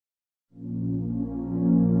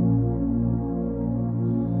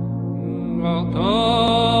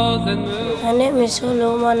My name is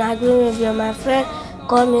Solomon. I agree with you. My friend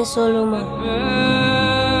call me Solomon.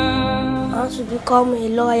 I want to become a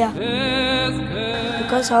lawyer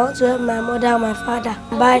because I want to help my mother and my father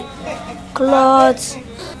buy clothes,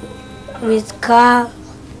 with car,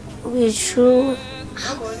 with shoe,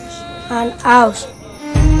 and house.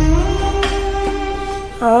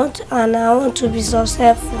 I want to be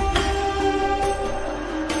successful.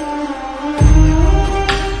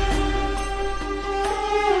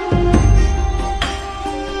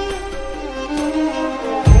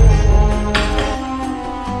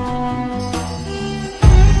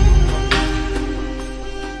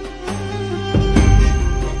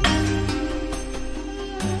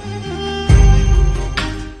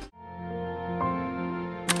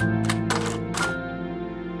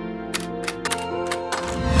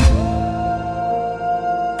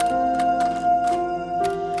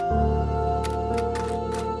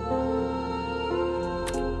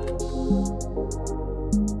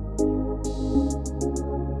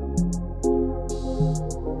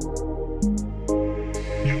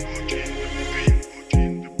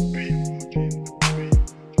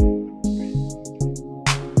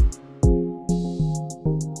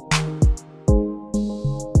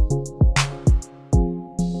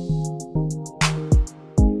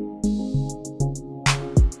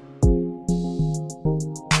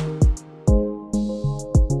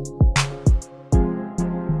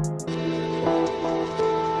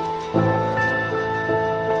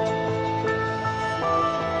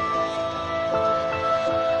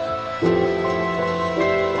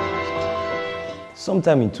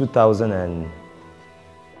 Sometime in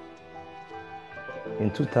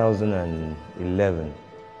 2011,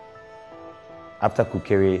 after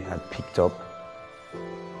cookery had picked up,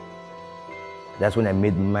 that's when I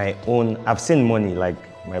made my own. I've seen money, like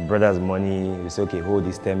my brother's money. You say, okay, hold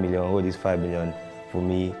this 10 million, hold this 5 million for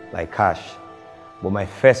me, like cash. But my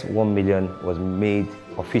first 1 million was made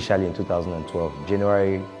officially in 2012,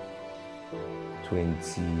 January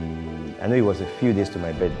 20. I know it was a few days to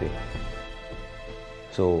my birthday.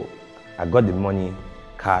 So I got the money,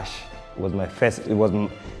 cash. It was my first, it was,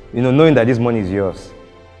 knowing that this money is yours.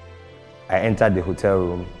 I entered the hotel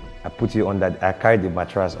room, I carried the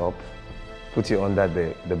mattress up, put it under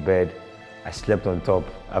the bed. I slept on top.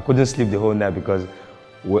 I couldn't sleep the whole night because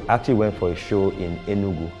we actually went for a show in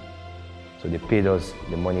Enugu. So they paid us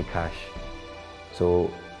the money cash.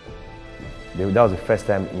 So that was the first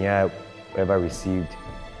time Inya ever received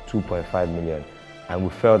 2.5 million. And we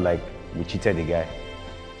felt like we cheated the guy.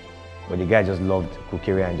 But the guy just loved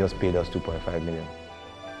cookery and just paid us 2.5 million.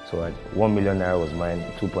 So 1 million naira was mine,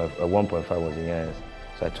 1.5 was Inya's.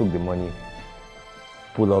 So I took the money,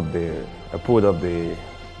 pulled up the,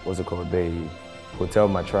 what's it called, the hotel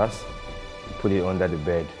mattress, put it under the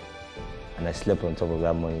bed, and I slept on top of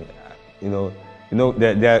that money.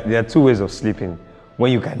 There are two ways of sleeping.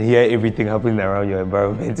 When you can hear everything happening around your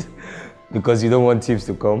environment because you don't want thieves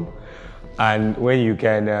to come, and when you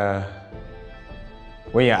can,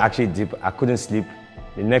 when you're actually deep. I couldn't sleep.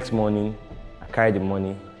 The next morning, I carried the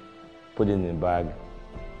money, put it in the bag,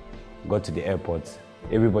 got to the airport.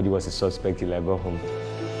 Everybody was a suspect till I got home.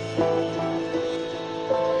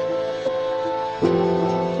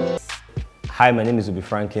 Hi, my name is Ubi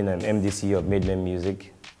Franklin. I'm MDC of Made Men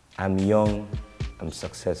Music. I'm young, I'm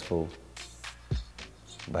successful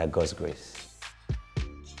by God's grace.